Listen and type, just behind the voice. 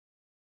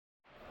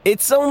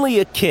It's only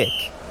a kick,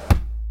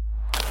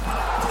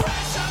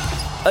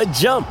 a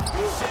jump,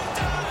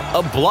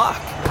 a block.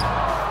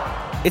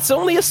 It's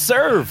only a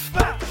serve.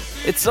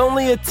 It's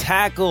only a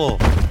tackle,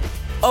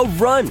 a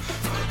run.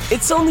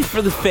 It's only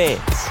for the fans.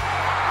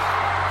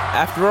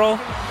 After all,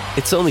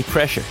 it's only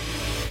pressure.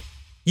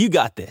 You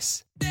got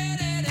this.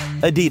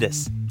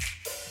 Adidas.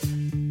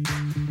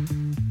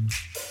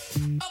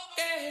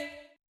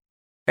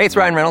 Hey, it's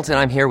Ryan Reynolds, and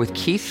I'm here with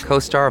Keith,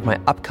 co-star of my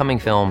upcoming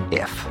film,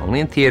 If, only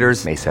in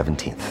theaters May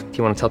 17th. Do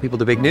you want to tell people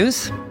the big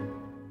news?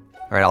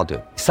 All right, I'll do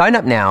it. Sign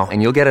up now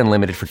and you'll get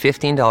unlimited for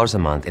 $15 a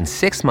month and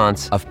 6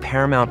 months of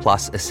Paramount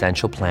Plus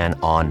Essential Plan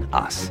on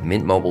us.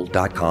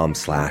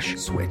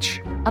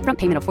 MintMobile.com/switch. Upfront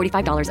payment of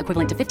 $45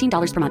 equivalent to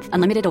 $15 per month.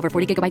 Unlimited over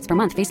 40 gigabytes per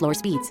month. Face lower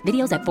speeds.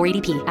 Videos at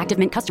 480p. Active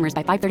Mint customers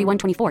by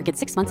 531.24 get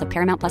 6 months of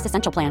Paramount Plus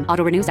Essential Plan.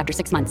 Auto renews after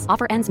 6 months.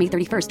 Offer ends May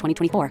 31st,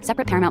 2024.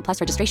 Separate Paramount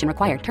Plus registration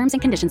required. Terms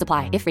and conditions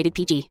apply if rated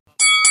PG.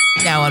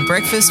 Now on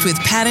Breakfast with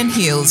Pat and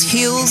Heels,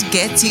 Heels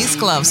gets his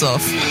gloves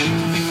off.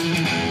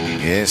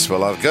 Yes,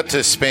 well, I've got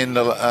to spend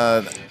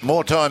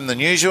more time than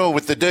usual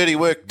with the dirty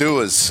work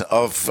doers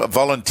of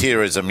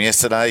volunteerism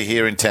yesterday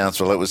here in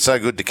Townsville. It was so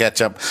good to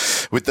catch up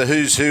with the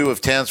who's who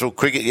of Townsville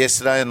cricket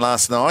yesterday and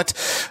last night,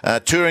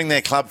 touring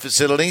their club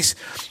facilities,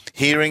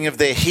 hearing of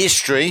their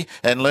history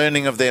and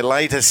learning of their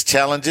latest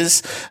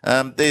challenges.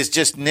 There's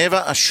just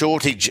never a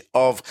shortage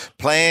of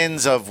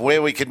plans of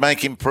where we could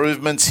make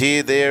improvements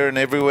here, there and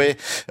everywhere,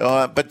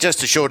 but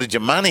just a shortage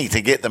of money to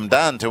get them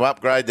done, to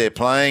upgrade their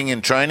playing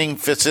and training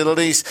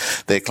facilities,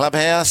 their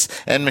clubhouse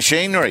and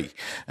machinery.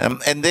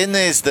 And then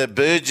there's the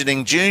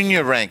burgeoning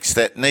junior ranks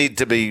that need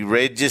to be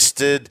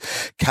registered,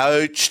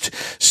 coached,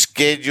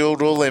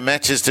 scheduled, all their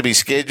matches to be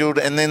scheduled,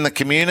 and then the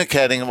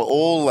communicating of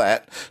all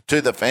that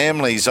to the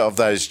families of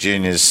those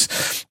juniors.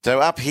 So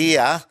up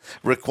here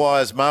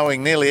requires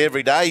mowing nearly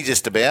every day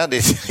just about.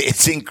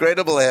 It's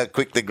incredible how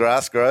quick the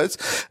grass grows,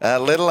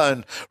 let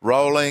alone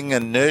rolling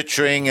and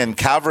nurturing and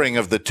covering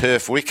of the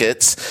turf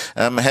wickets.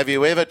 Have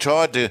you ever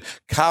tried to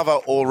cover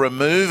or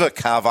remove a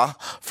cover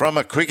from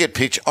a cricket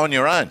pitch on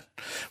your own?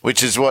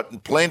 Which is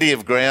what plenty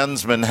of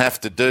groundsmen have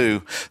to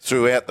do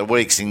throughout the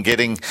weeks in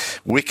getting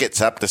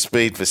wickets up to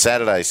speed for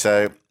Saturday.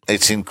 So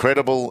it's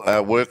incredible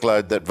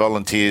workload that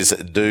volunteers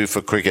do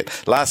for cricket.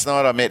 Last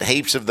night I met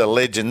heaps of the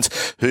legends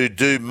who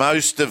do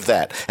most of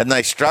that, and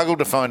they struggle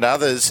to find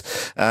others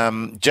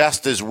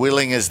just as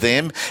willing as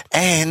them,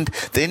 and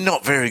they're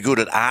not very good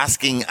at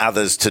asking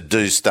others to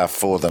do stuff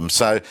for them.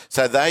 So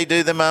they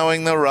do the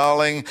mowing, the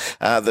rolling,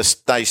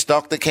 they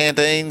stock the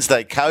canteens,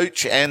 they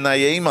coach, and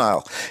they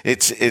email.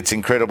 It's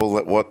incredible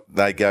that what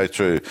they go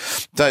through.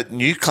 So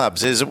new clubs,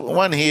 there's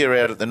one here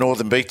out at the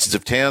northern beaches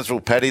of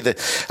Townsville, Paddy,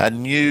 a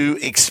new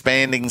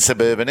expanding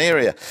suburban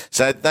area.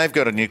 So they've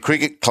got a new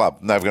cricket club.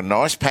 They've got a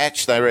nice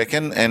patch, they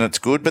reckon, and it's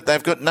good, but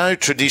they've got no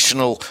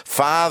traditional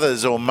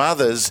fathers or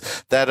mothers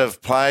that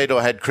have played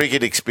or had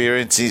cricket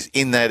experiences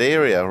in that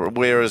area,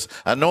 whereas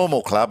a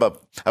normal club,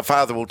 a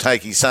father will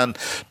take his son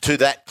to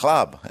that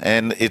club,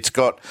 and it's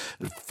got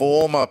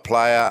former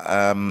player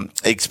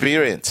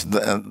experience.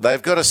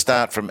 They've got to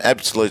start from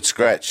absolute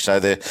scratch, so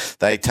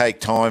they take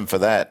time for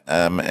that,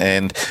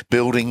 and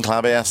building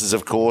clubhouses,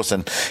 of course,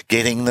 and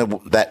getting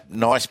that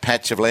nice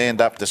patch of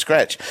land up to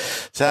scratch.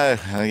 So,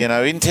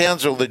 in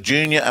Townsville, the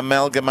junior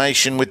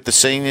amalgamation with the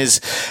seniors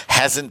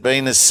hasn't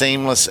been as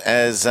seamless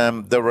as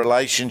the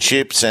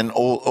relationships, and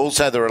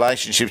also the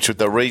relationships with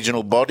the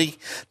regional body.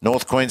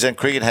 North Queensland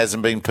Cricket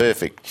hasn't been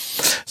perfect.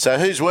 So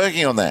who's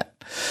working on that?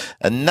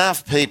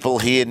 Enough people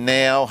here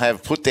now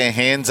have put their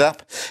hands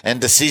up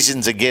and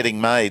decisions are getting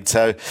made.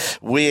 So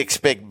we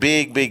expect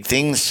big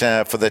things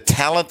for the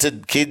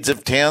talented kids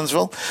of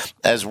Townsville,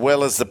 as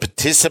well as the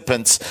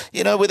participants,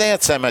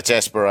 without so much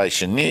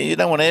aspiration. You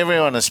don't want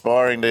everyone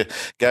aspiring to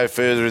go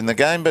further in the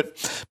game, but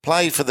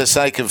play for the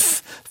sake of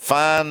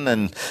fun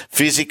and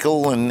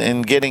physical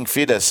and getting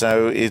fitter.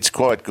 So it's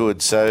quite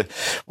good. So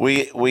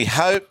we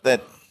hope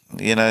that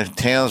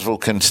Townsville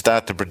can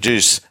start to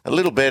produce a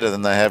little better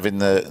than they have in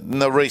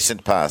the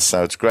recent past.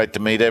 So it's great to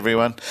meet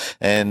everyone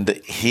and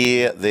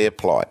hear their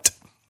plight.